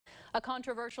A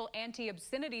controversial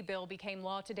anti-obscenity bill became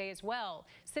law today as well.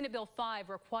 Senate Bill 5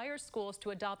 requires schools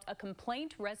to adopt a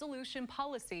complaint resolution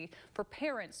policy for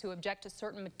parents who object to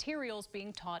certain materials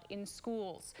being taught in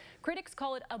schools. Critics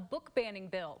call it a book banning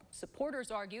bill.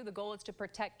 Supporters argue the goal is to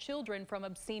protect children from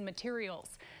obscene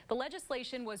materials. The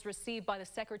legislation was received by the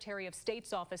Secretary of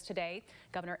State's office today.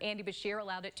 Governor Beshear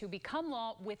allowed it to become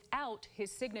law without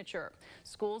his signature.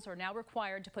 Schools are now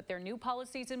required to put their new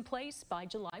policies in place by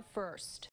July 1st.